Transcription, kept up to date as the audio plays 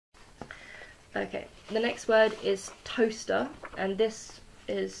Okay, the next word is toaster, and this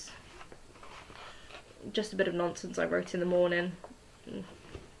is just a bit of nonsense I wrote in the morning.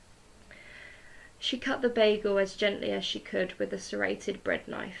 She cut the bagel as gently as she could with a serrated bread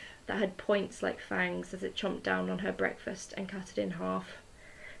knife that had points like fangs as it chomped down on her breakfast and cut it in half.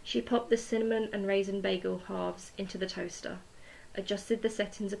 She popped the cinnamon and raisin bagel halves into the toaster, adjusted the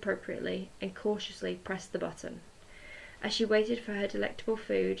settings appropriately, and cautiously pressed the button. As she waited for her delectable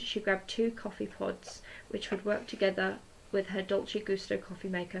food, she grabbed 2 coffee pods, which would work together with her Dolce Gusto coffee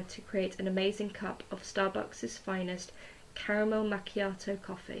maker to create an amazing cup of Starbucks' finest caramel macchiato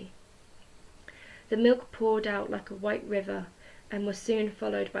coffee. The milk poured out like a white river and was soon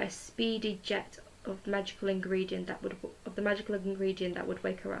followed by a speedy jet of the magical ingredient that would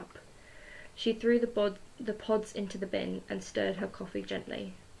wake her up. She threw the pods into the bin and stirred her coffee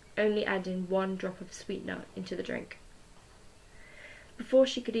gently, only adding 1 drop of sweetener into the drink. Before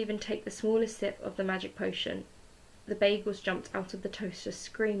she could even take the smallest sip of the magic potion, the bagels jumped out of the toaster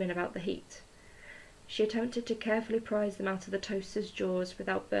screaming about the heat. She attempted to carefully prise them out of the toaster's jaws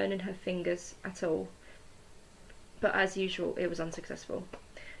without burning her fingers at all, but as usual it was unsuccessful.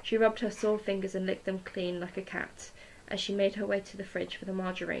 She rubbed her sore fingers and licked them clean like a cat as she made her way to the fridge for the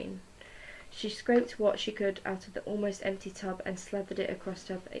margarine. She scraped what she could out of the almost empty tub and slathered it across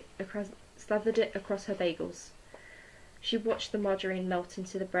her bagels. She watched the margarine melt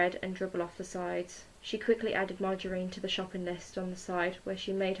into the bread and dribble off the sides. She quickly added margarine to the shopping list on the side, where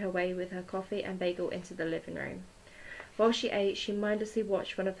she made her way with her coffee and bagel into the living room. While she ate, she mindlessly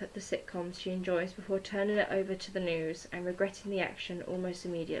watched one of the sitcoms she enjoys before turning it over to the news and regretting the action almost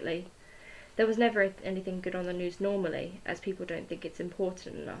immediately. There was never anything good on the news normally, as people don't think it's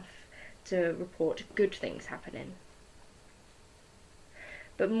important enough to report good things happening.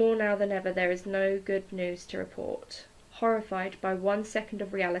 But more now than ever, there is no good news to report. Horrified by 1 second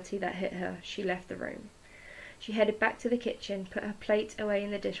of reality that hit her, she left the room. She headed back to the kitchen, put her plate away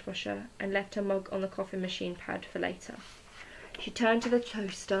in the dishwasher, and left her mug on the coffee machine pad for later. She turned to the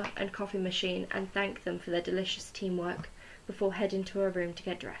toaster and coffee machine and thanked them for their delicious teamwork before heading to her room to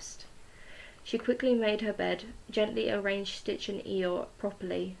get dressed. She quickly made her bed, gently arranged Stitch and Eeyore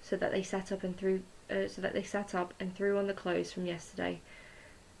properly so that they sat up and threw on the clothes from yesterday,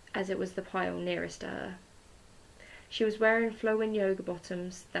 as it was the pile nearest to her. She was wearing flowing yoga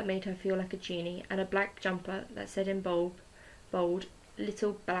bottoms that made her feel like a genie, and a black jumper that said in bold,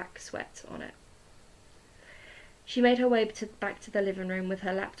 little black sweat on it. She made her way back to the living room with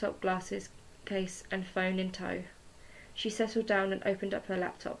her laptop, glasses case and phone in tow. She settled down and opened up her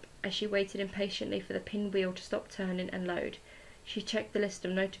laptop. As she waited impatiently for the pinwheel to stop turning and load, she checked the list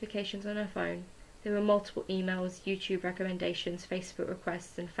of notifications on her phone. There were multiple emails, YouTube recommendations, Facebook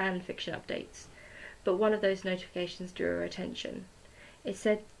requests and fan fiction updates. But one of those notifications drew her attention. It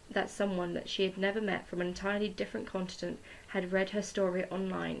said that someone that she had never met from an entirely different continent had read her story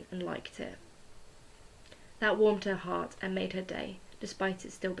online and liked it. That warmed her heart and made her day, despite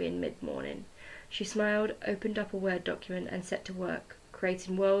it still being mid-morning. She smiled, opened up a Word document and set to work,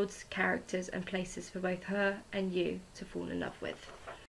 creating worlds, characters and places for both her and you to fall in love with.